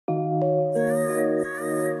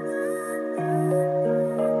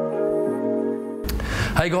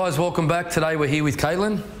Hey guys, welcome back. Today we're here with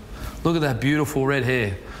Caitlin. Look at that beautiful red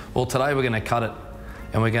hair. Well, today we're going to cut it,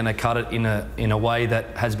 and we're going to cut it in a way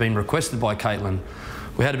that has been requested by Caitlin.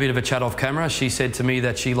 We had a bit of a chat off camera. She said to me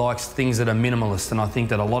that she likes things that are minimalist, and I think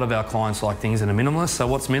that a lot of our clients like things that are minimalist. So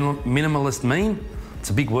what's minimalist mean?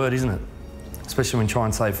 It's a big word, isn't it? Especially when you try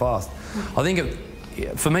and say fast. I think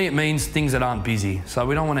for me it means things that aren't busy. So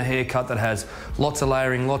we don't want a haircut that has lots of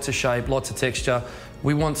layering, lots of shape, lots of texture.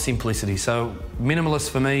 We want simplicity. So minimalist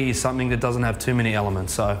for me is something that doesn't have too many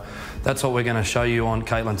elements. So that's what we're going to show you on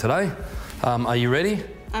Caitlin today. Are you ready?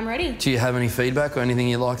 I'm ready. Do you have any feedback or anything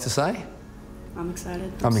you'd like to say? I'm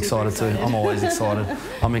excited. I'm excited too. I'm always excited.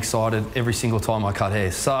 I'm excited every single time I cut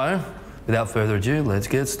hair. So without further ado, let's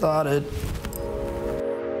get started.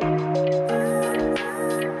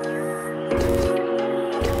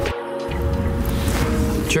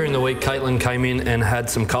 During the week, Caitlin came in and had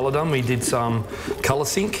some colour done. We did some colour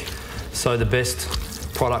sync. So the best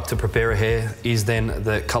product to prepare a hair is then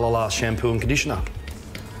the Colour Last shampoo and conditioner.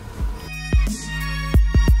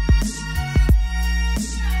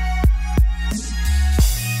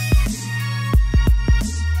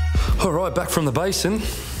 All right, back from the basin.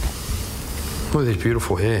 Look at this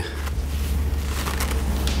beautiful hair.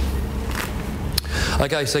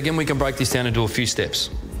 Okay, so again, we can break this down into a few steps.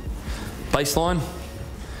 Baseline.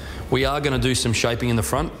 We are going to do some shaping in the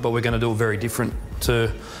front, but we're going to do it very different to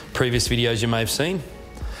previous videos you may have seen.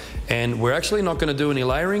 And we're actually not going to do any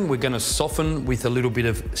layering. We're going to soften with a little bit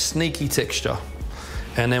of sneaky texture.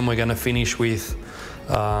 And then we're going to finish with,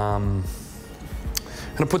 I'm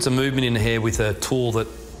going to put some movement in the hair with a tool that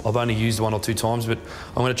I've only used 1 or 2 times, but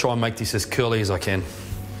I'm going to try and make this as curly as I can.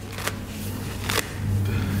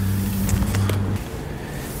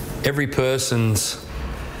 Every person's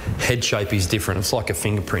head shape is different. It's like a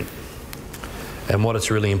fingerprint. And what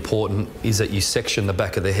it's really important is that you section the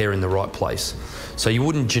back of the hair in the right place. So you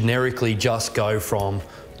wouldn't generically just go from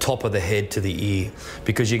top of the head to the ear,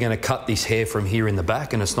 because you're going to cut this hair from here in the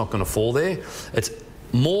back and it's not going to fall there. It's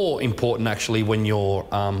more important actually when you're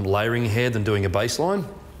layering hair than doing a baseline.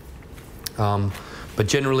 But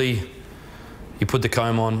generally, you put the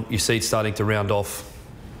comb on, you see it starting to round off,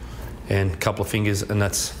 and a couple of fingers, and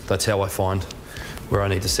that's how I find where I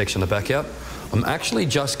need to section the back out. I'm actually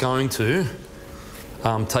just going to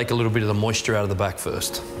take a little bit of the moisture out of the back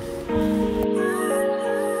first.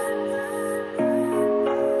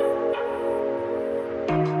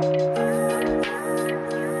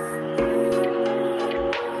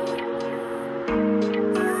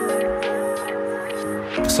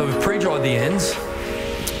 So we've pre-dried the ends.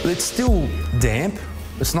 It's still damp.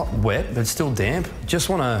 It's not wet, but it's still damp. Just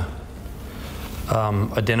want to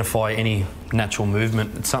identify any natural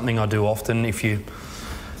movement. It's something I do often. If you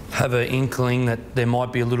have an inkling that there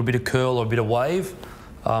might be a little bit of curl or a bit of wave,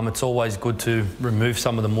 it's always good to remove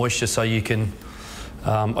some of the moisture so you can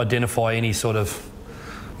identify any sort of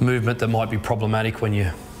movement that might be problematic when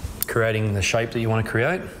you're creating the shape that you want to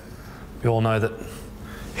create. We all know that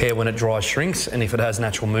hair, when it dries, shrinks, and if it has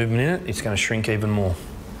natural movement in it, it's going to shrink even more.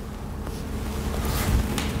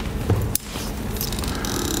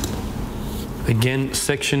 Again,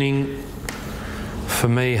 sectioning for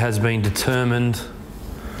me has been determined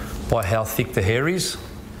by how thick the hair is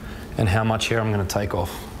and how much hair I'm going to take off.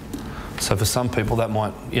 So for some people that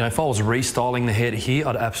might, if I was restyling the hair to here,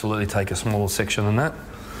 I'd absolutely take a smaller section than that.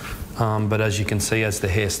 But as you can see, as the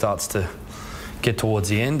hair starts to get towards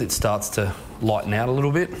the end, it starts to lighten out a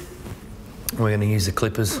little bit. We're going to use the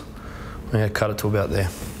clippers. We're going to cut it to about there.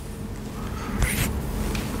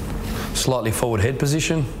 Slightly forward head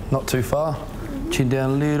position, not too far. Chin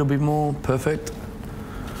down a little bit more, perfect.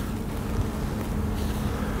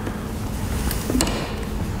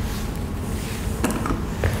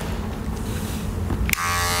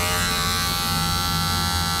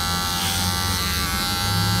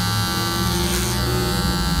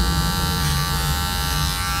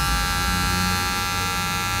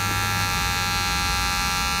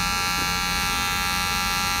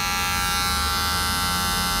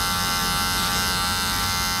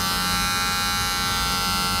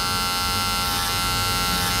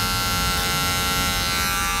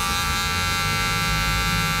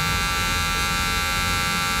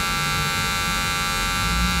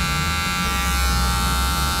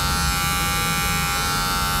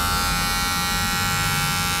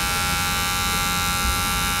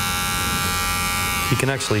 You can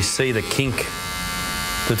actually see the kink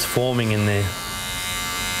that's forming in there.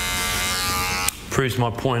 Proves my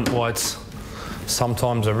point why it's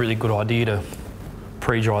sometimes a really good idea to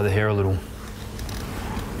pre-dry the hair a little.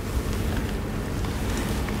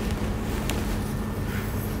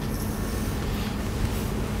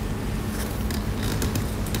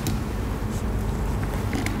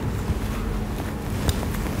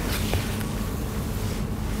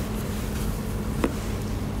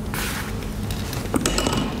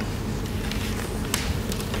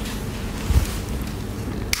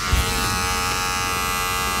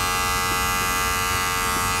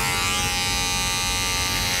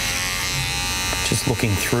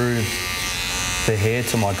 looking through the hair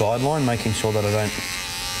to my guideline, making sure that I don't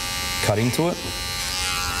cut into it.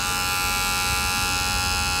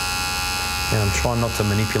 And I'm trying not to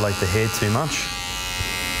manipulate the hair too much.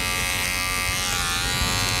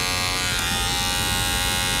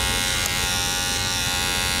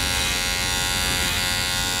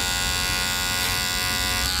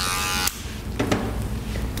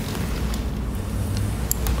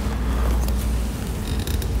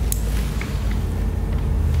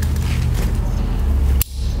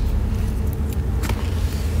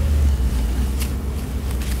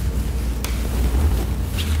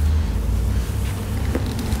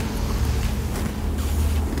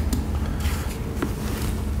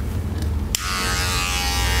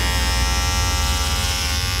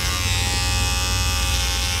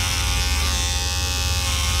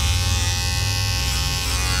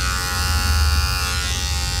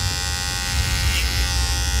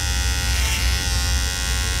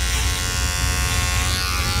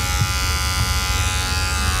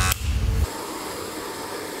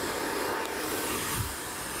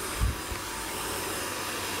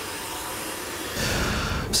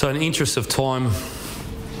 So in the interest of time,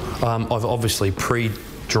 I've obviously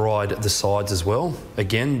pre-dried the sides as well.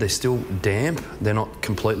 Again, they're still damp, they're not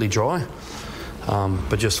completely dry,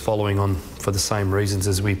 but just following on for the same reasons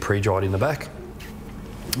as we pre-dried in the back.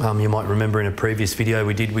 You might remember in a previous video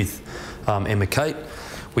we did with Emma Kate,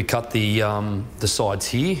 we cut the sides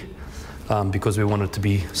here because we want it to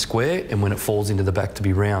be square and when it falls into the back to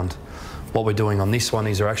be round. What we're doing on this one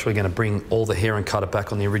is we're actually going to bring all the hair and cut it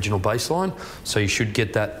back on the original baseline, so you should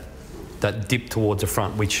get that dip towards the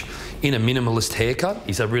front, which in a minimalist haircut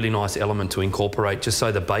is a really nice element to incorporate, just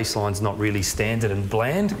so the baseline's not really standard and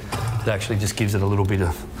bland. It actually just gives it a little bit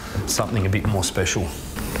of something a bit more special.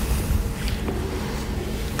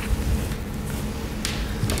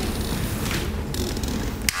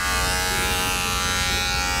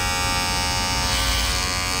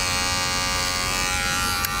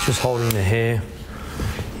 Just holding the hair,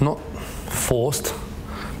 not forced,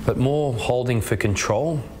 but more holding for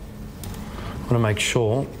control. I want to make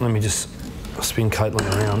sure, let me just spin Caitlin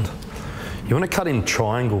around. You want to cut in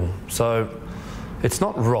triangle, so it's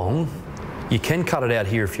not wrong. You can cut it out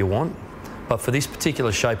here if you want, but for this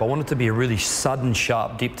particular shape, I want it to be a really sudden,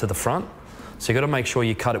 sharp dip to the front. So you've got to make sure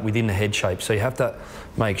you cut it within the head shape. So you have to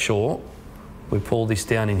make sure we pull this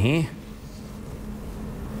down in here.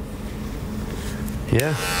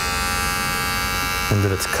 Yeah, and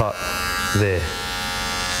that it's cut there.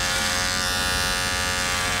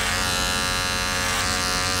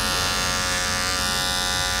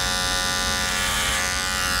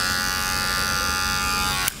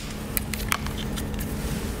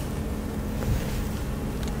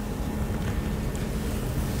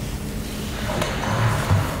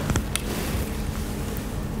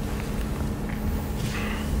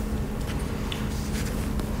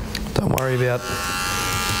 Don't worry about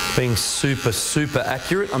being super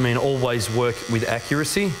accurate. I mean, always work with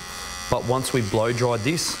accuracy, but once we blow dried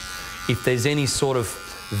this, if there's any sort of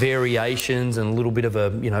variations and a little bit of a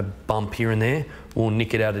bump here and there, we'll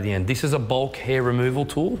nick it out at the end. This is a bulk hair removal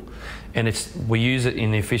tool, and we use it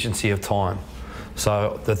in the efficiency of time.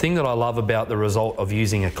 So the thing that I love about the result of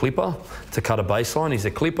using a clipper to cut a baseline is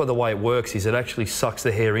the clipper, the way it works is it actually sucks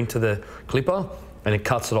the hair into the clipper and it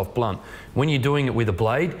cuts it off blunt. When you're doing it with a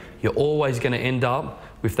blade, you're always going to end up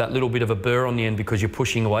with that little bit of a burr on the end because you're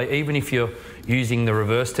pushing away. Even if you're using the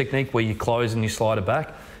reverse technique where you close and you slide it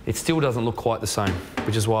back, it still doesn't look quite the same,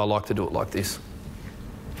 which is why I like to do it like this.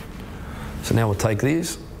 So now we'll take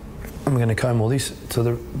this, I'm going to comb all this to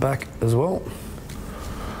the back as well.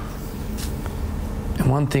 And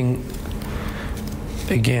one thing,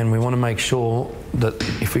 again, we want to make sure that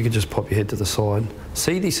if we could just pop your head to the side,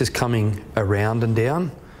 see this is coming around and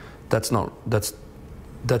down. That's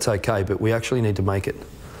okay, but we actually need to make it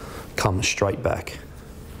come straight back.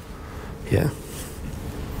 Yeah?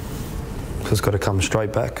 So it's got to come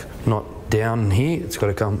straight back, not down here, it's got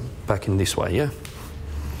to come back in this way, yeah?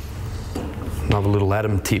 Another little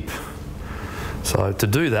Adam tip. So to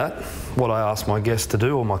do that, what I ask my guest to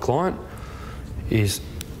do, or my client, is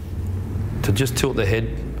to just tilt the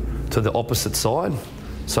head to the opposite side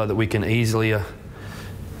so that we can easily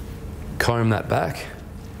comb that back,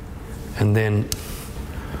 and then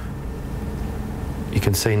you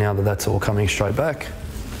can see now that that's all coming straight back.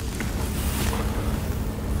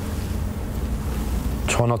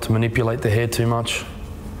 Try not to manipulate the hair too much.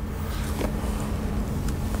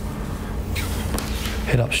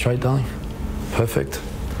 Head up straight, darling. Perfect.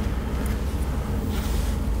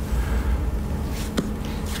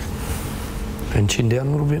 And chin down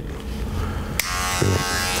a little bit. Brilliant.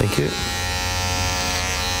 Thank you.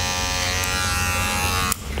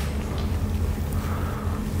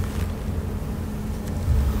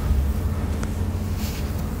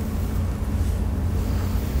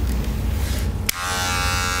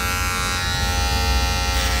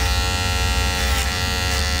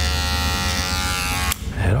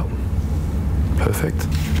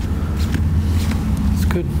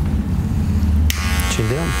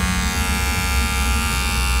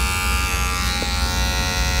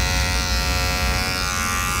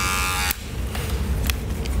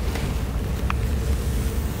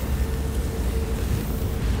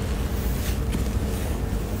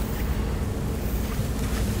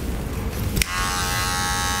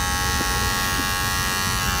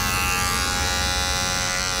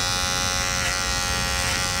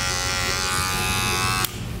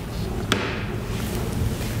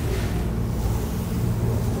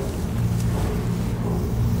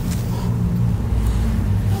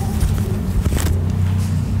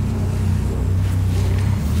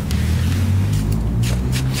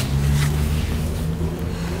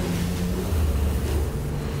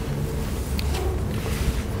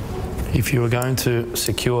 If you are going to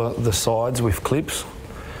secure the sides with clips,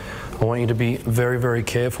 I want you to be very, very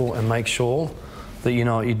careful and make sure that you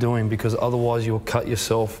know what you're doing, because otherwise you'll cut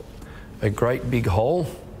yourself a great big hole,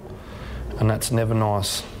 and that's never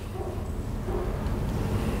nice.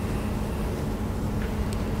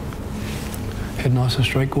 Head nice and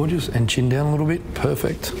straight, gorgeous, and chin down a little bit.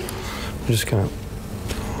 Perfect. I'm just gonna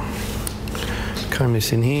comb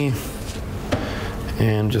this in here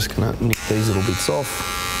and just gonna nick these little bits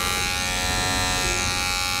off.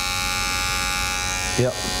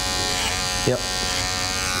 Yep. Yep.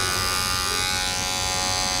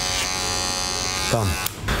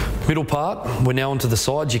 Done. Middle part, we're now onto the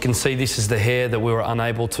sides. You can see this is the hair that we were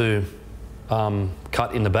unable to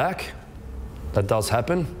cut in the back. That does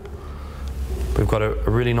happen. We've got a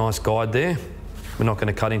really nice guide there. We're not going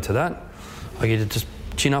to cut into that. I get to just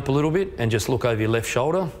chin up a little bit and just look over your left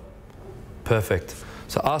shoulder. Perfect.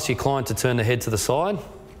 So ask your client to turn the head to the side,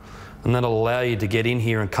 and that'll allow you to get in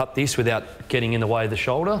here and cut this without getting in the way of the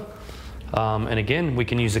shoulder. And again, we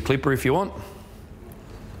can use a clipper if you want.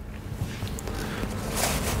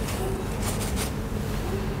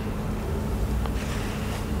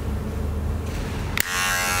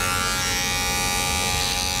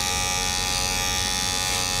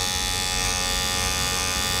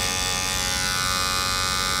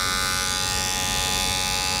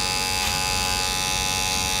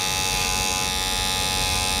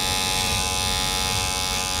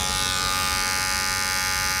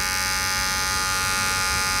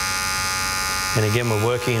 And again, we're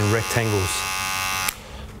working in rectangles.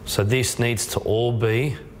 So this needs to all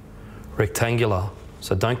be rectangular.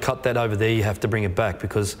 So don't cut that over there, you have to bring it back,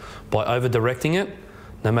 because by over directing it,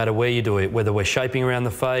 no matter where you do it, whether we're shaping around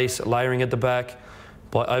the face, layering at the back,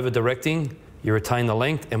 by over directing, you retain the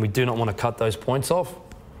length, and we do not want to cut those points off.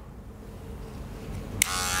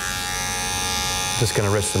 Just going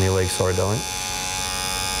to rest on your leg, sorry darling.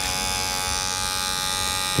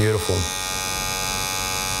 Beautiful.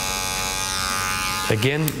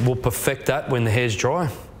 Again, we'll perfect that when the hair's dry.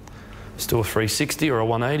 Let's do a 360 or a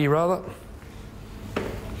 180 rather.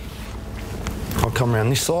 I'll come around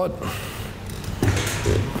this side.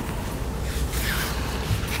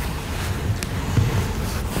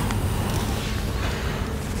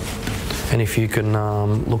 And if you can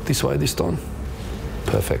look this way this time.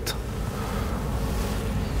 Perfect.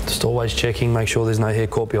 Just always checking, make sure there's no hair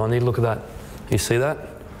caught behind you. Look at that. You see that?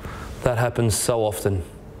 That happens so often.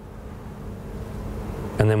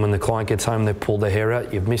 And then when the client gets home, they've pulled their hair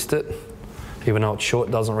out, you've missed it. Even though it's short,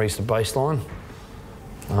 it doesn't reach the baseline.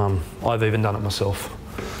 I've even done it myself.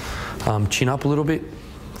 Chin up a little bit.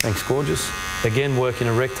 Thanks, gorgeous. Again, work in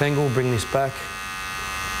a rectangle, bring this back.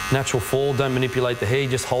 Natural fall, don't manipulate the hair,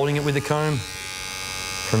 just holding it with the comb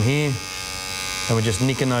from here. And we're just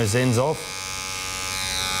nicking those ends off.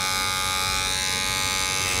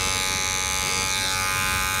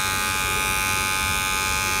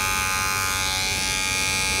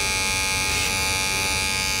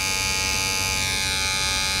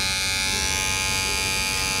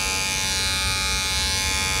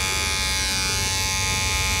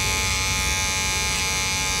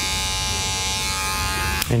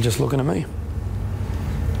 And just looking at me.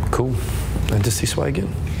 Cool. And just this way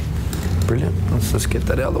again. Brilliant. Let's just get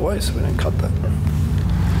that out of the way so we don't cut that.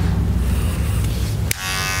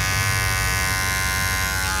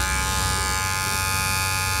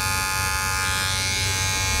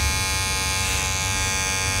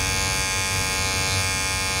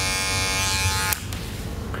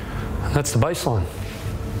 And that's the baseline.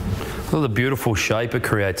 Look at the beautiful shape it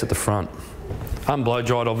creates at the front. Unblow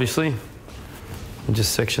dried, obviously. And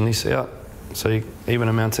just section this out so you even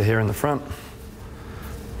amounts of hair in the front.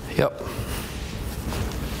 Yep.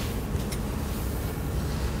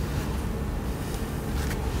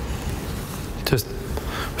 Just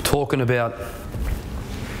talking about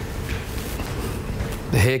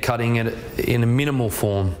the hair cutting in a minimal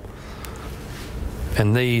form,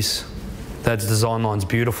 and that design line's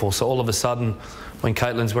beautiful. So all of a sudden, when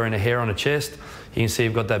Caitlin's wearing a hair on her chest, you can see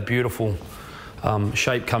you've got that beautiful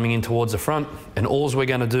shape coming in towards the front. And all we're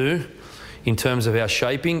going to do in terms of our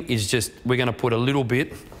shaping is just, we're going to put a little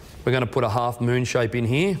bit, we're going to put a half moon shape in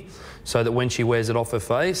here so that when she wears it off her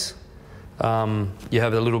face, you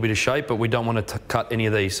have a little bit of shape, but we don't want to cut any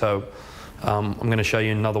of these. So I'm going to show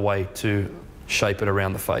you another way to shape it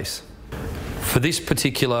around the face. For this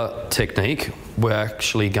particular technique, we're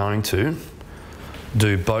actually going to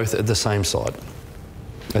do both at the same side,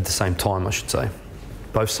 at the same time, I should say.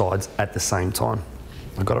 Both sides at the same time.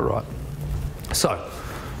 I got it right. So,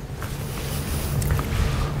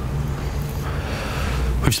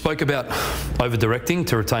 we've spoke about over-directing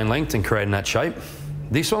to retain length and creating that shape.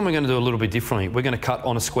 This one we're going to do a little bit differently. We're going to cut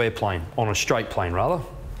on a square plane, on a straight plane rather.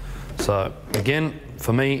 So again,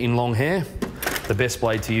 for me in long hair, the best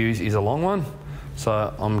blade to use is a long one.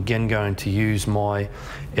 So I'm again going to use my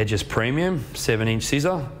Edges Premium 7-inch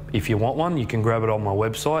scissor. If you want one, you can grab it on my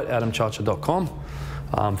website,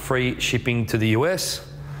 adamciaccia.com. Free shipping to the US.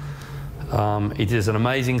 It is an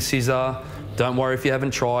amazing scissor. Don't worry if you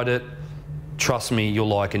haven't tried it. Trust me, you'll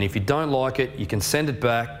like it. And if you don't like it, you can send it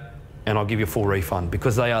back and I'll give you a full refund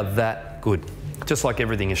because they are that good. Just like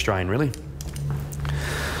everything Australian, really.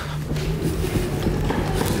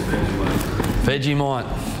 Vegemite,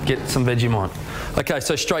 get some Vegemite. Okay,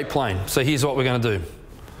 so straight plane. So here's what we're going to do.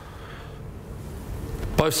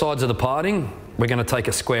 Both sides of the parting, we're going to take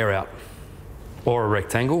a square out or a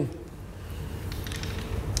rectangle.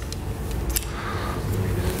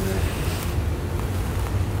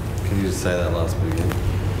 Can you just say that last bit again?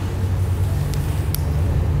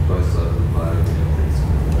 Both sides of the parting.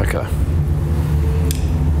 Okay.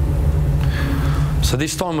 So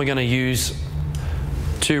this time we're going to use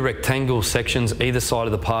 2 rectangle sections either side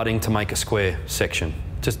of the parting to make a square section.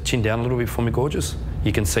 Just chin down a little bit for me, gorgeous.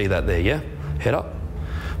 You can see that there, yeah? Head up.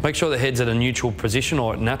 Make sure the head's at a neutral position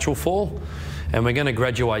or at natural fall. And we're going to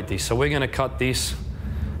graduate this. So we're going to cut this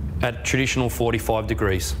at traditional 45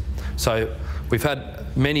 degrees. So we've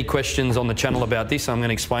had many questions on the channel about this. I'm going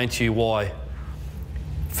to explain to you why.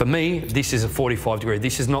 For me, this is a 45 degree.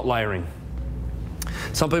 This is not layering.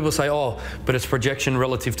 Some people say, oh, but it's projection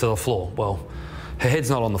relative to the floor. Well, her head's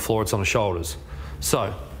not on the floor, it's on the shoulders.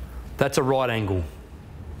 So that's a right angle.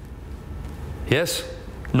 Yes?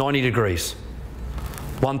 90 degrees.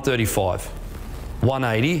 135.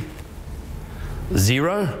 180.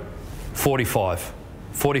 0. 45.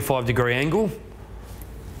 45 degree angle.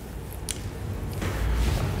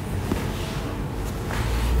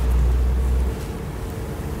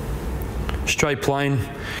 Straight plane.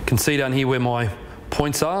 You can see down here where my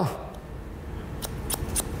points are.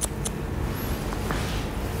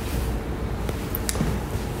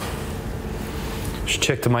 Just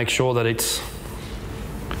check to make sure that it's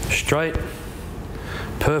straight,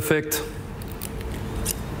 perfect.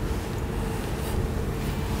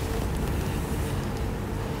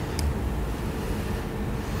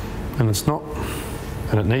 And it's not,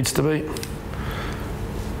 and it needs to be.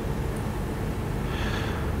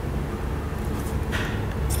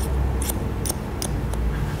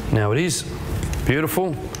 Now it is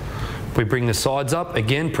beautiful. We bring the sides up,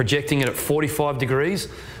 again projecting it at 45 degrees.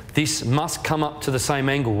 This must come up to the same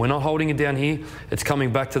angle. We're not holding it down here, it's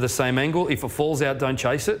coming back to the same angle. If it falls out, don't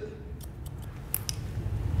chase it.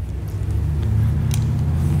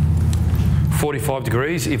 45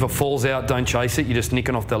 degrees, if it falls out, don't chase it, you're just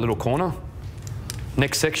nicking off that little corner.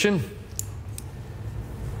 Next section.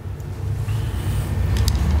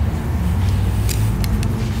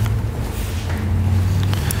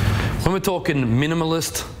 When we're talking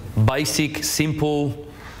minimalist, basic, simple,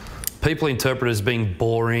 people interpret it as being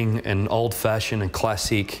boring and old-fashioned and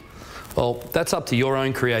classic. Well, that's up to your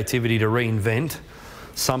own creativity to reinvent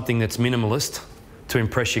something that's minimalist to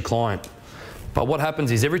impress your client. But what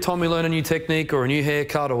happens is every time we learn a new technique or a new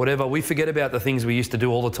haircut or whatever, we forget about the things we used to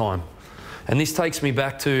do all the time. And this takes me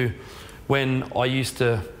back to when I used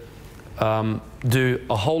to do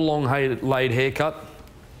a whole long laid haircut,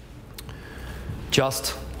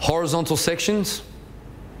 just horizontal sections,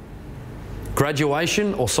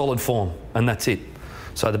 graduation or solid form, and that's it.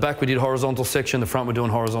 So at the back we did horizontal section, the front we're doing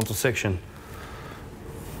horizontal section.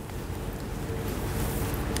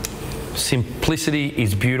 Simplicity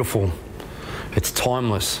is beautiful. It's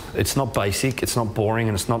timeless. It's not basic, it's not boring,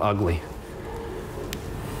 and it's not ugly.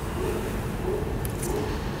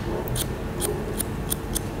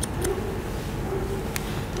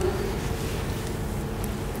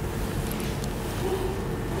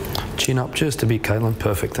 Chin up just a bit, Caitlin.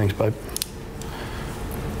 Perfect, thanks, babe.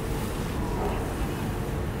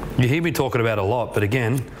 You hear me talking about it a lot, but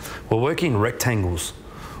again, we're working in rectangles.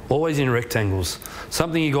 Always in rectangles.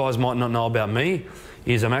 Something you guys might not know about me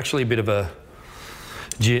is I'm actually a bit of a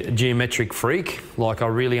geometric freak. Like, I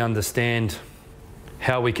really understand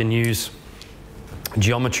how we can use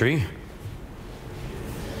geometry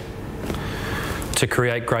to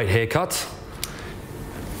create great haircuts.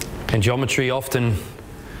 And geometry often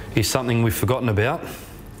is something we've forgotten about,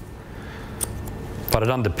 but it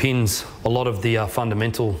underpins a lot of the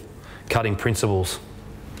fundamental cutting principles.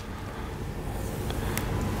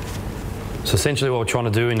 So essentially what we're trying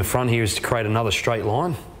to do in the front here is to create another straight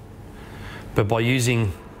line, but by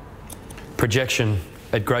using projection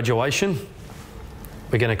at graduation,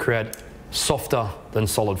 we're going to create softer than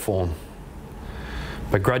solid form.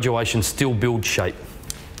 But graduation still builds shape,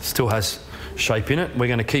 still has shape in it. We're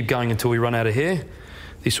going to keep going until we run out of hair.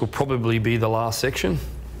 This will probably be the last section.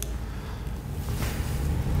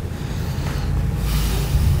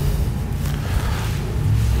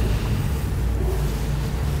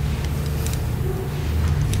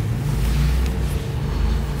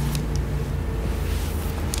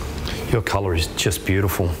 Your colour is just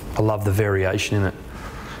beautiful. I love the variation in it.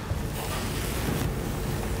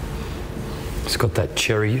 It's got that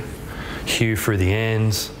cherry hue through the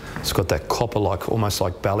ends. It's got that copper, like almost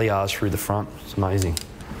like balayage through the front. It's amazing.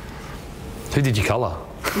 Who did you colour?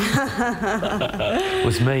 It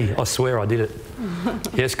was me. I swear I did it.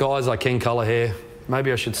 Yes, guys, I can colour hair.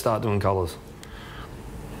 Maybe I should start doing colours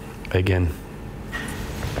again.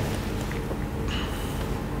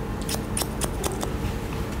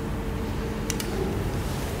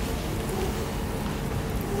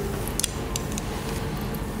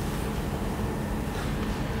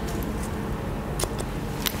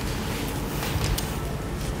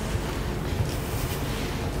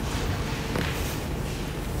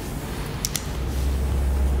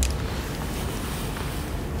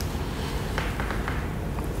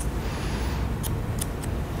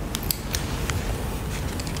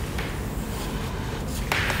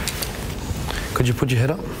 Could you put your head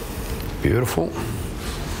up? Beautiful.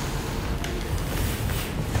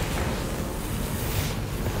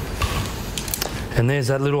 And there's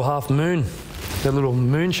that little half moon, that little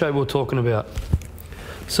moon shape we were talking about.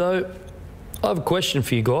 So I have a question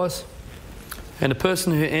for you guys. And the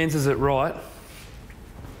person who answers it right,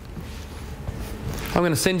 I'm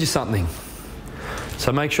going to send you something.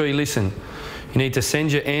 So make sure you listen. You need to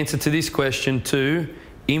send your answer to this question to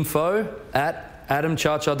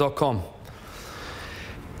info@adamciaccia.com.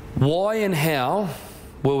 Why and how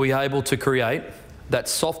were we able to create that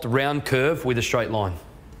soft round curve with a straight line?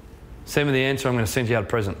 Send me the answer, I'm going to send you out a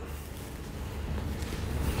present.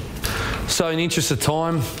 So in the interest of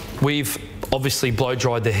time, we've obviously blow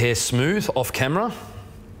dried the hair smooth off camera.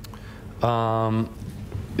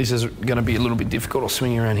 This is going to be a little bit difficult. I'll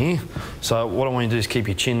swing you around here. So what I want you to do is keep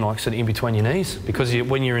your chin like sort of in between your knees, because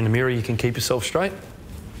when you're in the mirror you can keep yourself straight.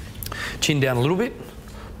 Chin down a little bit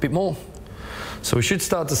more. So we should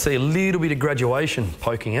start to see a little bit of graduation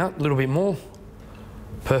poking out, a little bit more.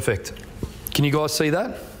 Perfect. Can you guys see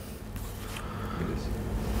that?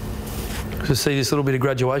 Just see this little bit of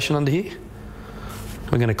graduation under here?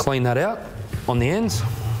 We're going to clean that out on the ends.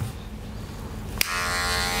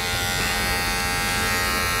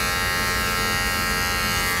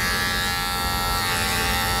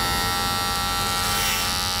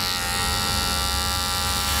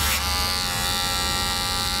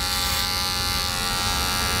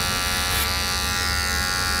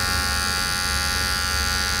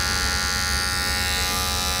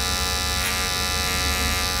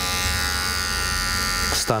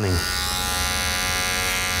 Stunning.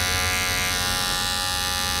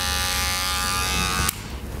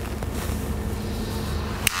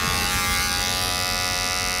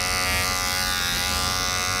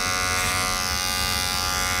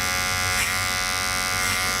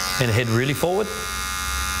 And head really forward.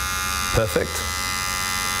 Perfect.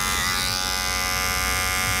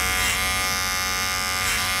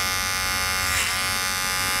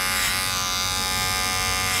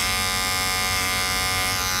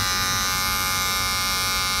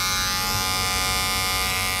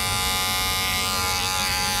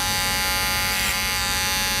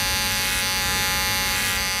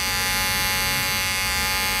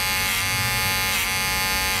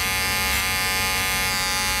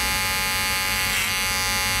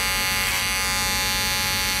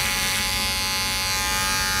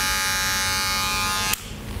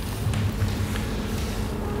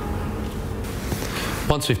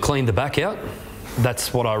 Once we've cleaned the back out,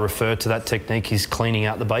 that's what I refer to, that technique is cleaning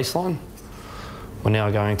out the baseline. We're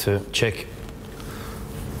now going to check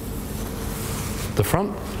the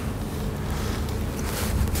front.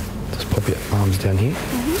 Just pop your arms down here.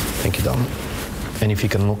 Thank you, darling. And if you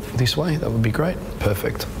can look this way, that would be great.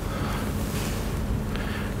 Perfect.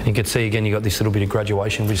 And you can see again, you've got this little bit of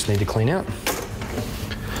graduation we just need to clean out.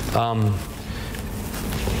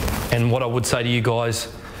 And what I would say to you guys,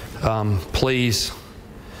 please,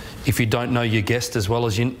 if you don't know your guest as well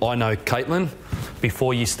as I know Caitlin,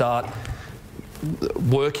 before you start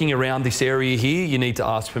working around this area here, you need to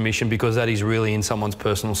ask permission, because that is really in someone's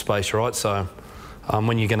personal space, right? So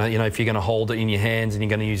when you're gonna, if you're gonna hold it in your hands and you're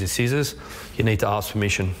gonna use your scissors, you need to ask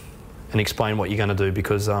permission and explain what you're gonna do,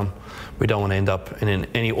 because we don't want to end up in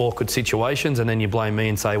any awkward situations and then you blame me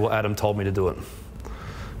and say, well, Adam told me to do it.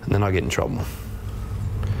 And then I get in trouble.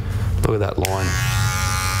 Look at that line.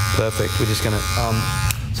 Perfect. We're just gonna,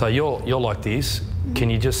 so you're like this. Can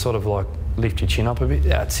you just sort of like lift your chin up a bit.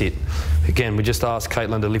 That's it. Again, we just asked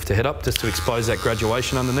Caitlin to lift her head up just to expose that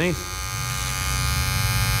graduation underneath.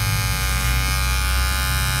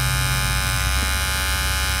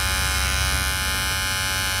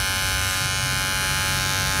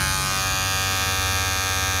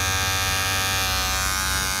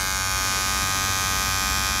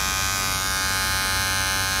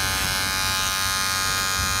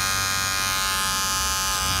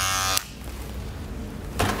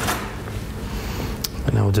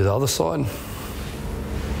 And now we'll do the other side.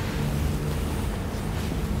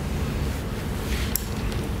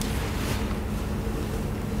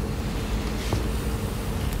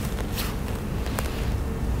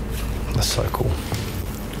 That's so cool.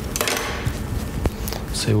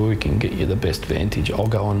 See where we can get you the best vantage. I'll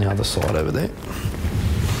go on the other side over there.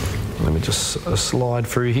 Let me just slide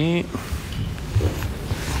through here.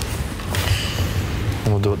 And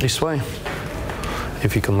we'll do it this way.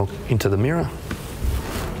 If you can look into the mirror.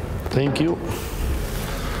 Thank you.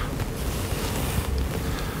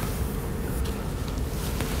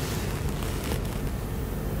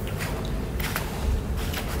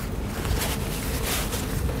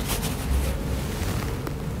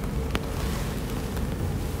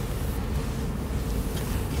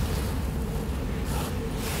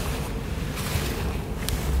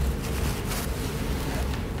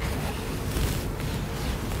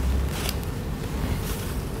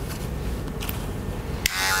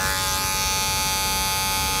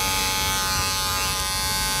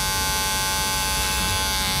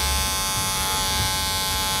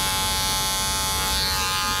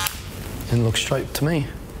 And look straight to me.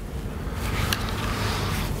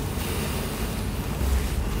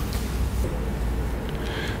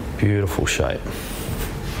 Beautiful shape.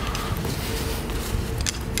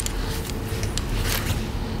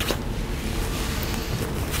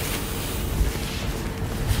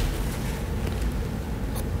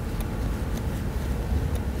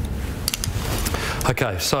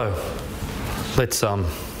 Okay, so let's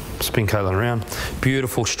spin Caitlin around.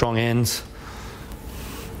 Beautiful, strong ends.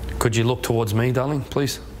 Could you look towards me, darling,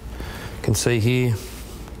 please? You can see here.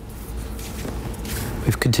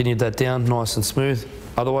 We've continued that down, nice and smooth.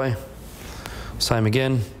 Other way, same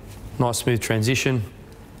again. Nice smooth transition.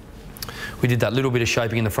 We did that little bit of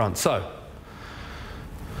shaping in the front. So,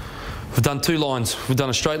 we've done two lines. We've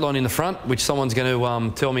done a straight line in the front, which someone's going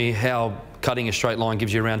to tell me how cutting a straight line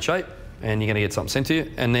gives you a round shape, and you're going to get something sent to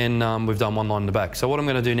you. And then we've done one line in the back. So what I'm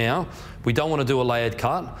going to do now, we don't want to do a layered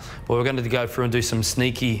cut, but we're going to go through and do some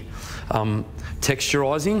sneaky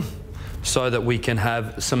texturizing so that we can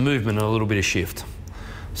have some movement and a little bit of shift.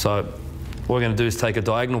 So what we're going to do is take a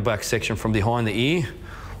diagonal back section from behind the ear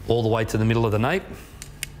all the way to the middle of the nape.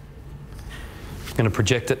 I'm going to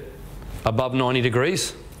project it above 90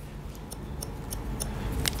 degrees.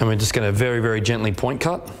 And we're just going to very, very gently point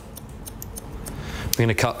cut. We're going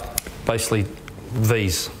to cut basically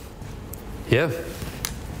V's, yeah?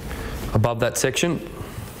 Above that section.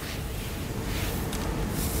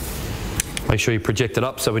 Make sure you project it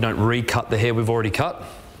up so we don't recut the hair we've already cut.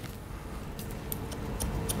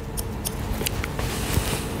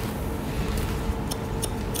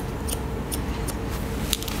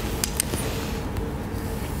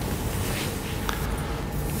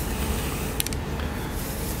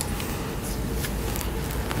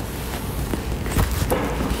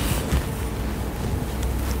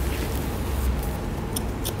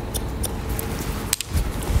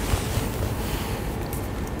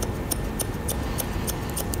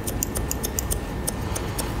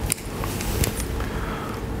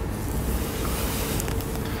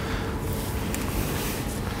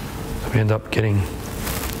 We end up getting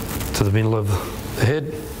to the middle of the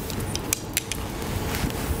head.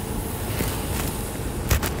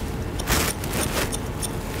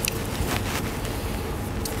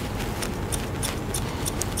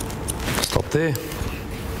 Stop there.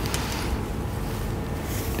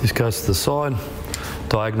 This goes to the side,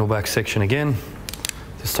 diagonal back section again.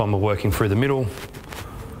 This time we're working through the middle.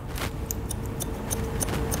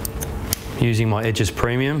 Using my Edges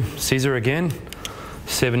Premium scissor again.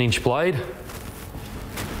 7-inch blade.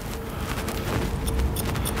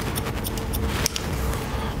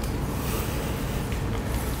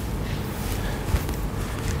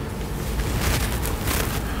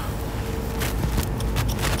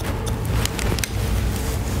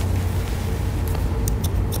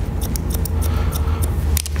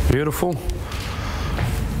 Beautiful.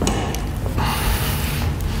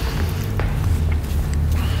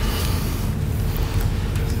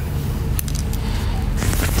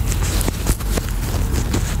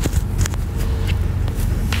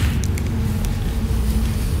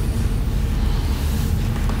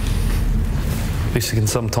 This can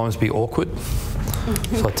sometimes be awkward,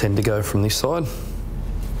 so I tend to go from this side.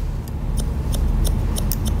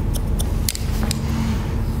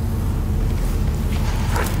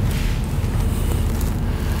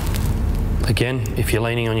 Again, if you're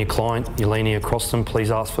leaning on your client, you're leaning across them,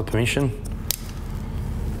 please ask for permission.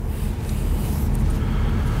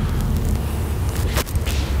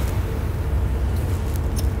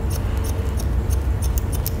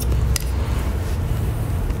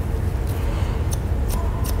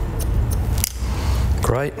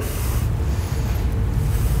 Great.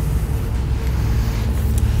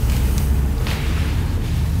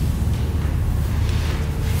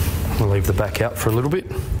 We'll leave the back out for a little bit.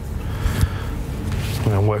 I'm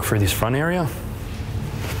going to work through this front area.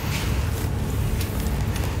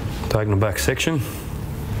 Diagonal back section.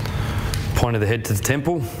 Point of the head to the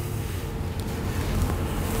temple.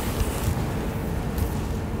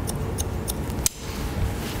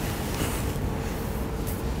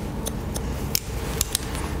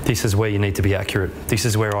 This is where you need to be accurate. This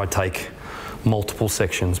is where I take multiple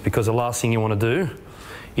sections, because the last thing you want to do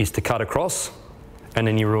is to cut across and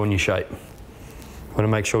then you ruin your shape. I want to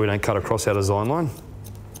make sure we don't cut across our design line.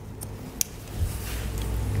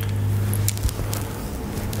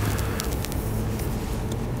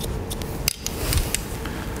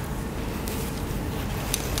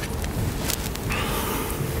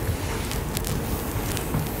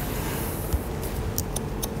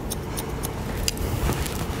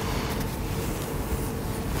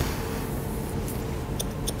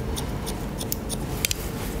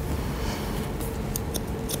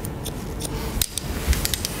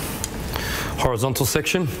 Horizontal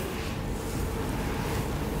section.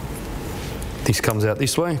 This comes out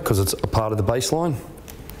this way because it's a part of the baseline.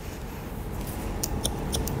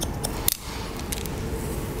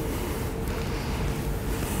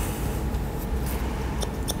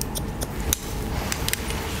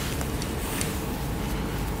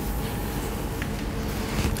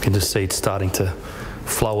 You can just see it's starting to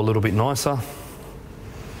flow a little bit nicer.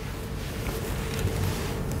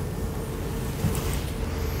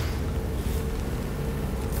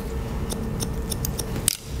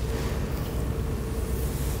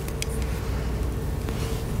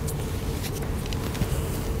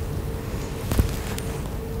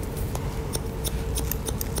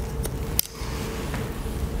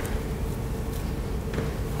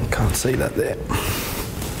 Can't see that there.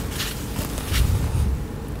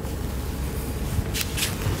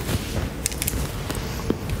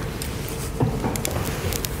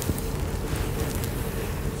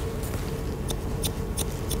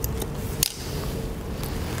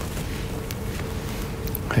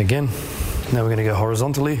 Again, now we're going to go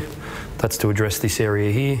horizontally. That's to address this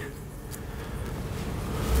area here.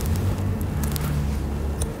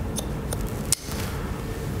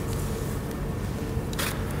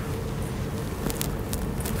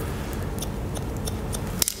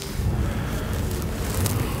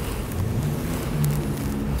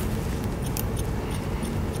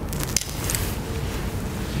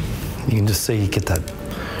 You can just see you get that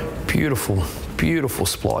beautiful, beautiful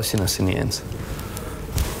spliciness in the ends.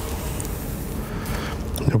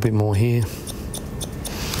 A little bit more here.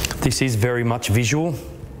 This is very much visual.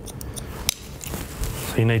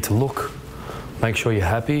 So you need to look, make sure you're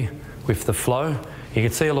happy with the flow. You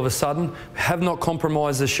can see all of a sudden, have not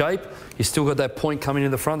compromised the shape. You still got that point coming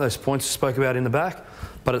in the front, those points you spoke about in the back,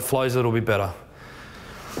 but it flows a little bit better.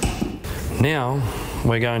 Now,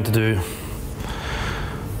 we're going to do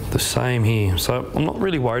the same here. So I'm not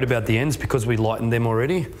really worried about the ends because we lightened them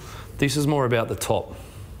already. This is more about the top.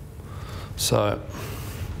 So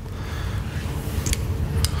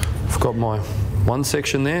I've got my one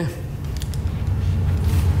section there.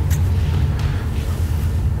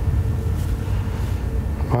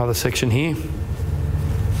 My other section here.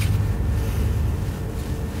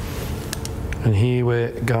 And here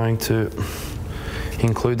we're going to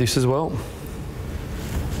include this as well.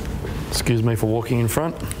 Excuse me for walking in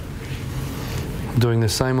front. Doing the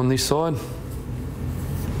same on this side.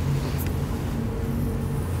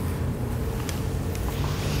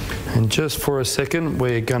 And just for a second,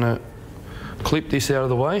 we're gonna clip this out of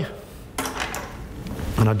the way.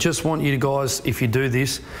 And I just want you guys, if you do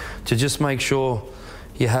this, to just make sure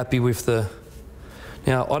you're happy with the...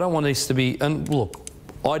 Now, I don't want this to be, and look,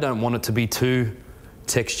 I don't want it to be too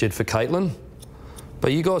textured for Caitlin,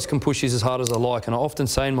 but you guys can push this as hard as I like. And I often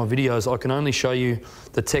say in my videos, I can only show you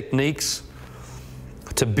the techniques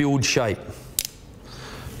to build shape.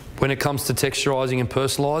 When it comes to texturizing and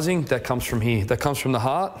personalizing, that comes from here. That comes from the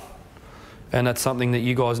heart, and that's something that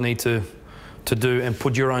you guys need to do and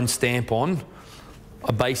put your own stamp on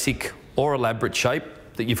a basic or elaborate shape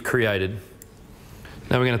that you've created.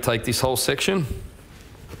 Now we're going to take this whole section.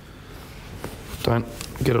 Don't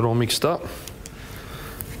get it all mixed up.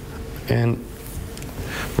 And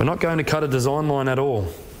we're not going to cut a design line at all.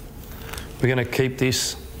 We're going to keep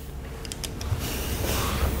this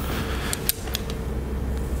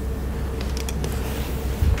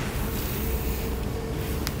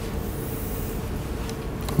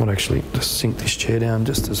I might actually just sink this chair down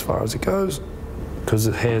just as far as it goes, because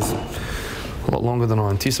the hair's a lot longer than I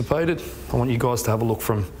anticipated. I want you guys to have a look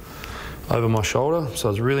from over my shoulder, so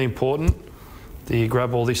it's really important that you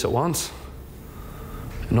grab all this at once.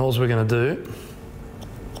 And all we're going to do,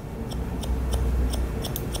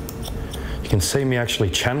 you can see me actually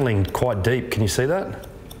channeling quite deep. Can you see that?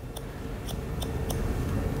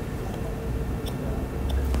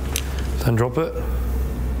 Don't drop it.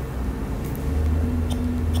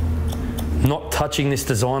 Not touching this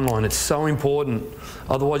design line, it's so important.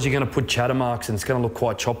 Otherwise you're going to put chatter marks and it's going to look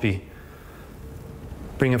quite choppy.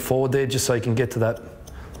 Bring it forward there just so you can get to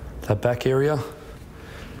that back area,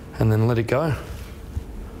 and then let it go.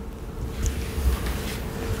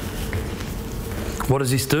 What does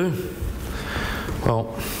this do?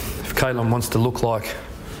 Well, if Caitlin wants to look like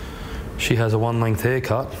she has a one-length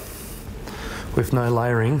haircut with no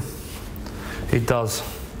layering, it does.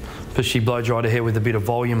 But she blow dried her hair with a bit of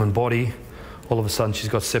volume and body, all of a sudden she's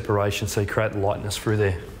got separation, so you create the lightness through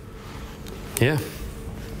there. Yeah?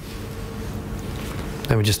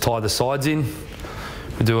 Then we just tie the sides in.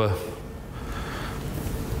 We do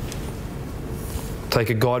take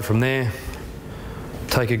a guide from there,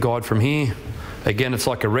 take a guide from here. Again, it's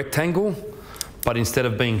like a rectangle, but instead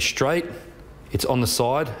of being straight, it's on the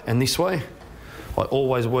side and this way. I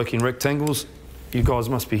always work in rectangles. You guys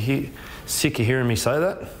must be sick of hearing me say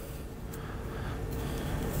that.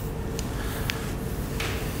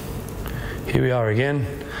 Here we are again,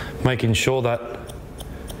 making sure that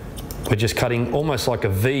we're just cutting almost like a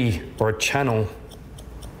V or a channel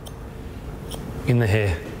in the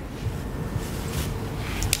hair.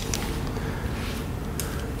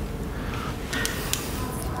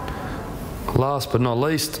 Last but not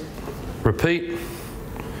least, repeat.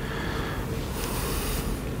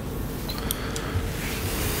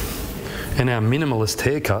 And our minimalist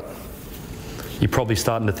haircut, you're probably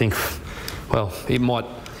starting to think, well, it might,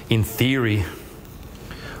 in theory,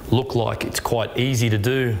 look like it's quite easy to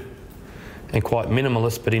do and quite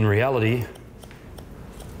minimalist, but in reality,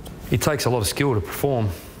 it takes a lot of skill to perform.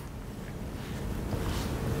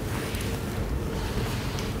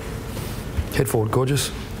 Head forward,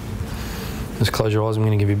 gorgeous. Just close your eyes, I'm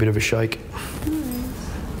going to give you a bit of a shake.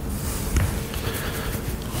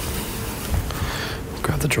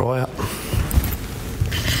 Grab the dryer.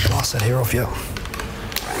 Blast that hair off you.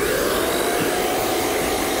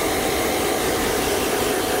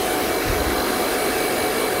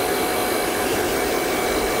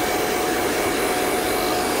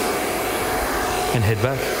 And head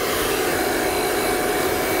back.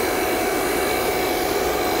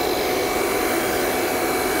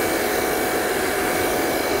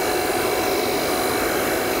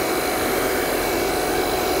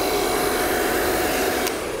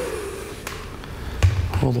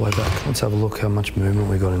 All the way back. Let's have a look how much movement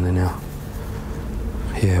we got in there now.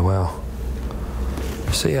 Yeah, wow.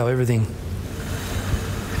 See how everything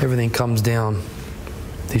comes down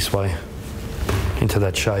this way into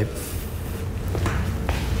that shape.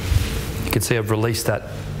 You can see I've released that.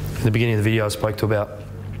 In the beginning of the video I spoke to about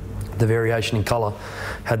the variation in colour,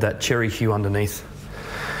 had that cherry hue underneath.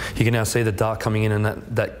 You can now see the dark coming in and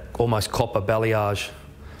that almost copper balayage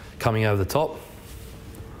coming over the top.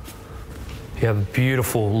 You have a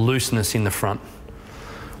beautiful looseness in the front.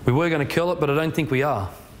 We were going to curl it, but I don't think we are,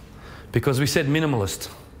 because we said minimalist.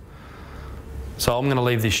 So I'm going to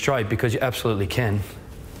leave this straight because you absolutely can.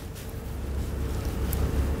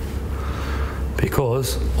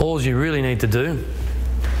 Because all you really need to do,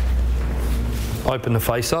 open the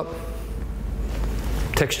face up,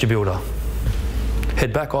 texture builder,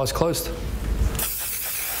 head back, eyes closed.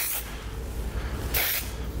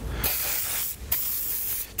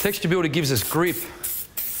 Texture builder gives us grip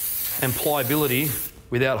and pliability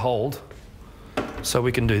without hold, so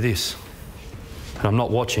we can do this. And I'm not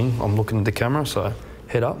watching, I'm looking at the camera, so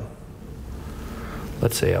head up.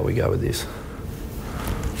 Let's see how we go with this.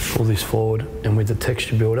 Pull this forward, and with the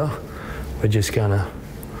texture builder, we're just gonna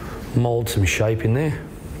mold some shape in there.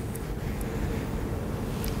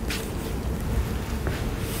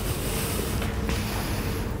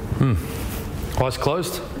 Eyes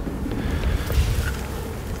closed.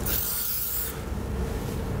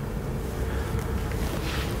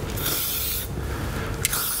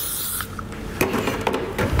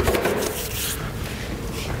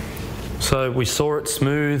 So we saw it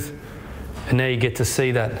smooth, and now you get to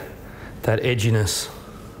see that edginess.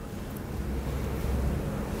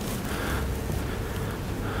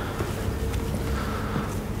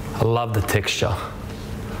 I love the texture.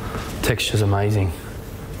 Texture's amazing.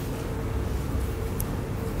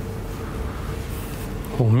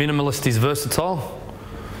 Well, minimalist is versatile.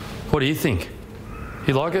 What do you think?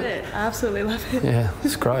 You like it? I absolutely love it. Yeah,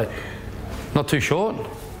 it's great. Not too short?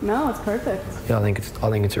 No, it's perfect. Yeah, I think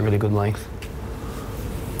it's a really good length.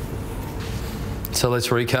 So let's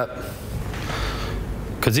recap.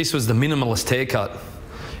 Because this was the minimalist haircut,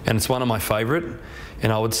 and it's one of my favourite.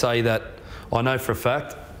 And I would say that I know for a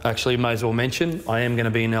fact, actually may as well mention, I am going to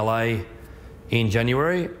be in LA in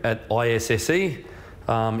January at ISSE.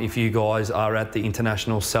 If you guys are at the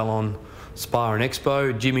International Salon Spa and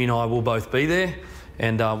Expo, Jimmy and I will both be there.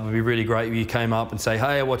 And it would be really great if you came up and say,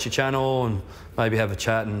 hey, I watch your channel, and maybe have a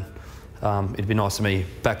chat, and it'd be nice to meet you.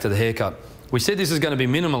 Back to the haircut. We said this is going to be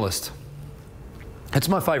minimalist. It's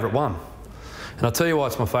my favourite one. And I'll tell you why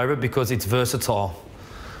it's my favourite, because it's versatile.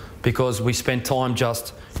 Because we spent time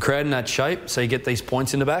just creating that shape, so you get these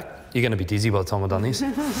points in the back. You're going to be dizzy by the time I've done this.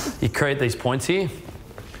 You create these points here,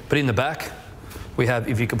 but in the back, we have,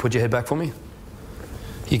 if you can put your head back for me,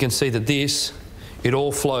 you can see that this, it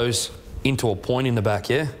all flows into a point in the back,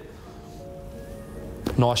 yeah?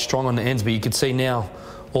 Nice, strong on the ends, but you can see now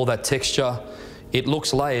all that texture. It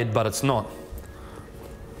looks layered, but it's not.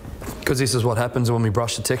 Because this is what happens when we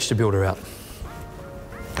brush the texture builder out.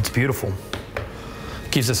 It's beautiful.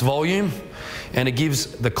 It gives us volume, and it gives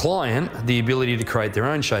the client the ability to create their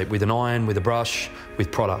own shape with an iron, with a brush,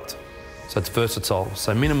 with product. So it's versatile.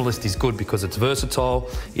 So minimalist is good because it's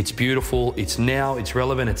versatile, it's beautiful, it's now, it's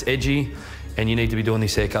relevant, it's edgy, and you need to be doing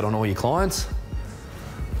this haircut on all your clients,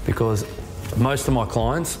 because most of my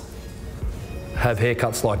clients have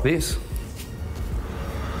haircuts like this.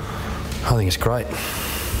 I think it's great.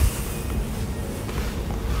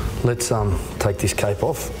 Let's take this cape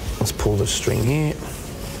off. Let's pull the string here.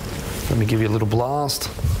 Let me give you a little blast.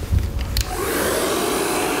 The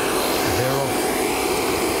hair off.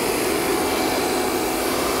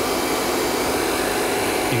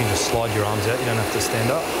 You can just slide your arms out, you don't have to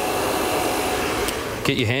stand up.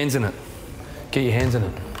 Get your hands in it. Get your hands in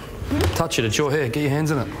it. Touch it, it's your hair, get your hands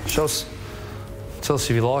in it. Show us, tell us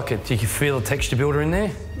if you like it. Do you feel the texture builder in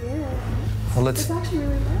there? Yeah. Well, It's actually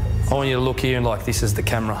really nice. I want you to look here and like, this is the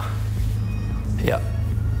camera. Yeah.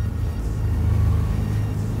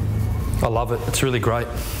 I love it, it's really great.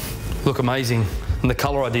 Look amazing. And the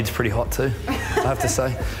colour I did is pretty hot too, I have to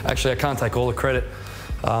say. Actually, I can't take all the credit.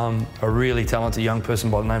 A really talented young person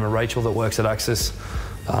by the name of Rachel that works at Axis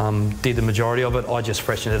did the majority of it. I just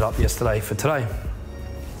freshened it up yesterday for today.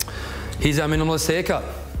 Here's our minimalist haircut.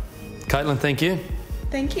 Caitlin, thank you.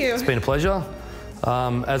 Thank you. It's been a pleasure.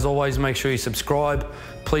 As always, make sure you subscribe.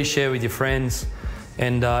 Please share with your friends.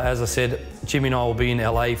 And as I said, Jimmy and I will be in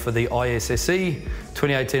LA for the ISSE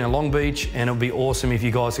 2018 in Long Beach, and it'll be awesome if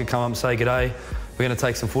you guys could come up and say g'day. We're going to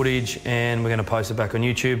take some footage and we're going to post it back on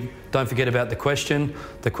YouTube. Don't forget about the question.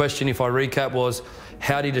 The question, if I recap, was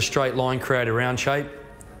how did a straight line create a round shape?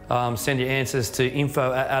 Send your answers to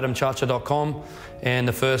info@adamciaccia.com, and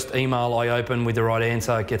the first email I open with the right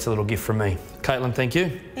answer gets a little gift from me. Caitlin, thank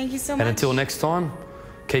you. Thank you so much. And until next time,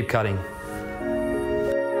 keep cutting.